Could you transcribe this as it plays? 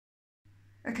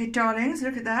Okay, darlings,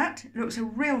 look at that. It looks a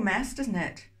real mess, doesn't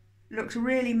it? Looks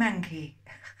really manky.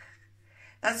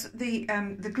 That's the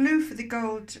glue for the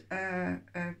gold.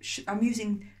 I'm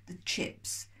using the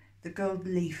chips, the gold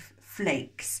leaf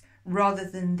flakes, rather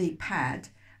than the pad.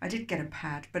 I did get a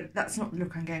pad, but that's not the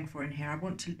look I'm going for in here. I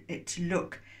want it to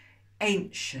look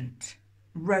ancient,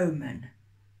 Roman,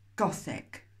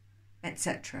 Gothic,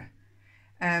 etc.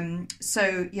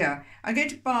 So yeah, I'm going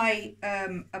to buy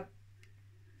a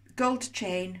gold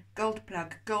chain, gold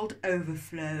plug, gold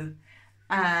overflow,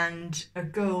 and a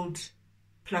gold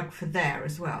plug for there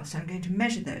as well. So I'm going to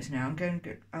measure those now.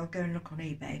 I'll go and look on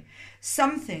eBay.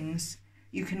 Some things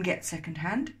you can get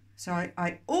secondhand. So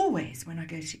I always, when I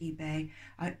go to eBay,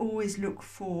 I always look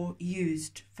for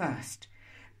used first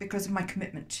because of my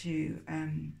commitment to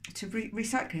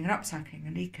recycling and upcycling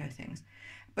and eco things.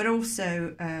 But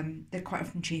also they're quite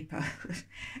often cheaper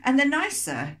and they're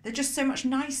nicer. They're just so much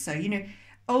nicer. You know,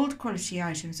 old quality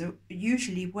items are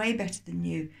usually way better than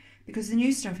new because the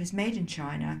new stuff is made in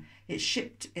China. It's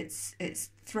shipped. It's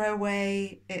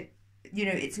throwaway.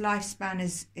 Its lifespan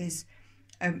is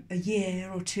a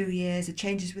year or 2 years. It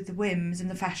changes with the whims and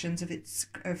the fashions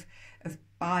of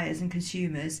buyers and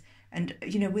consumers. And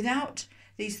without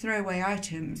these throwaway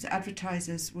items,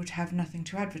 advertisers would have nothing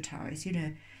to advertise.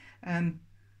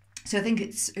 So I think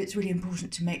it's really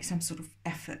important to make some sort of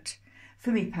effort.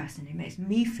 For me personally, it makes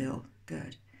me feel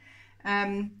good.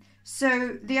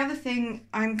 So the other thing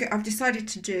I've decided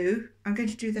to do, I'm going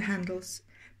to do the handles,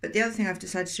 but the other thing I've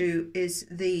decided to do is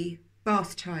the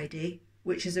bath tidy,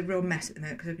 which is a real mess at the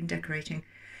moment because I've been decorating.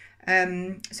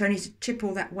 So I need to chip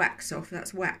all that wax off.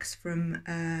 That's wax from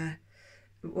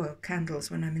candles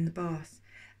when I'm in the bath,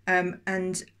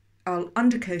 and I'll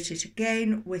undercoat it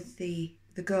again with the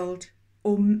gold.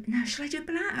 Or now, shall I do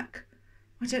black?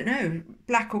 I don't know,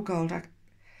 black or gold. I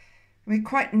mean,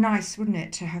 quite nice, wouldn't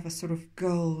it, to have a sort of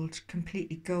gold,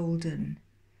 completely golden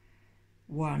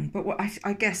one. But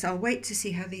I guess I'll wait to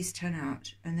see how these turn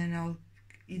out, and then I'll,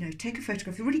 take a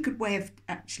photograph. A really good way of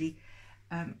actually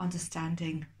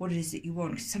understanding what it is that you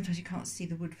want, because sometimes you can't see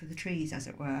the wood for the trees, as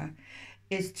it were,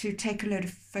 is to take a load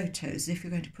of photos if you're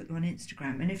going to put them on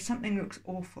Instagram. And if something looks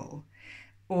awful,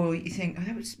 or you think, oh,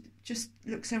 that would just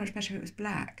look so much better if it was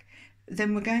black,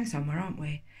 then we're going somewhere, aren't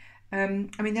we? I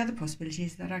mean, the other possibility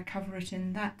is that I cover it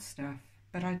in that stuff,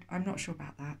 but I'm not sure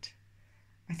about that.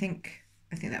 I think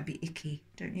that'd be icky,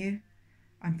 don't you?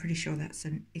 I'm pretty sure that's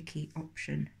an icky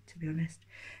option, to be honest.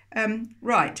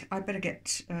 Right, I better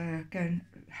go and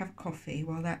have coffee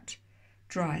while that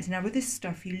dries. Now, with this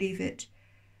stuff, you leave it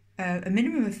a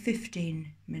minimum of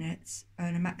 15 minutes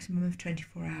and a maximum of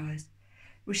 24 hours.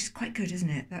 Which is quite good, isn't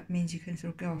it? That means you can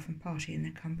sort of go off and party and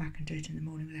then come back and do it in the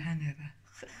morning with a hangover.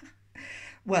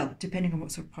 Well, depending on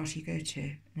what sort of party you go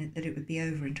to, that it would be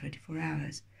over in 24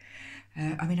 hours.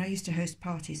 I mean, I used to host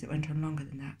parties that went on longer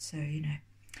than that, so,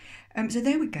 So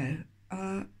there we go.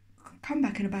 Come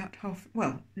back in about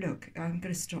well, look, I'm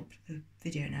going to stop the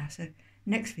video now. So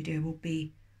next video will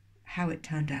be how it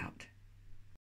turned out.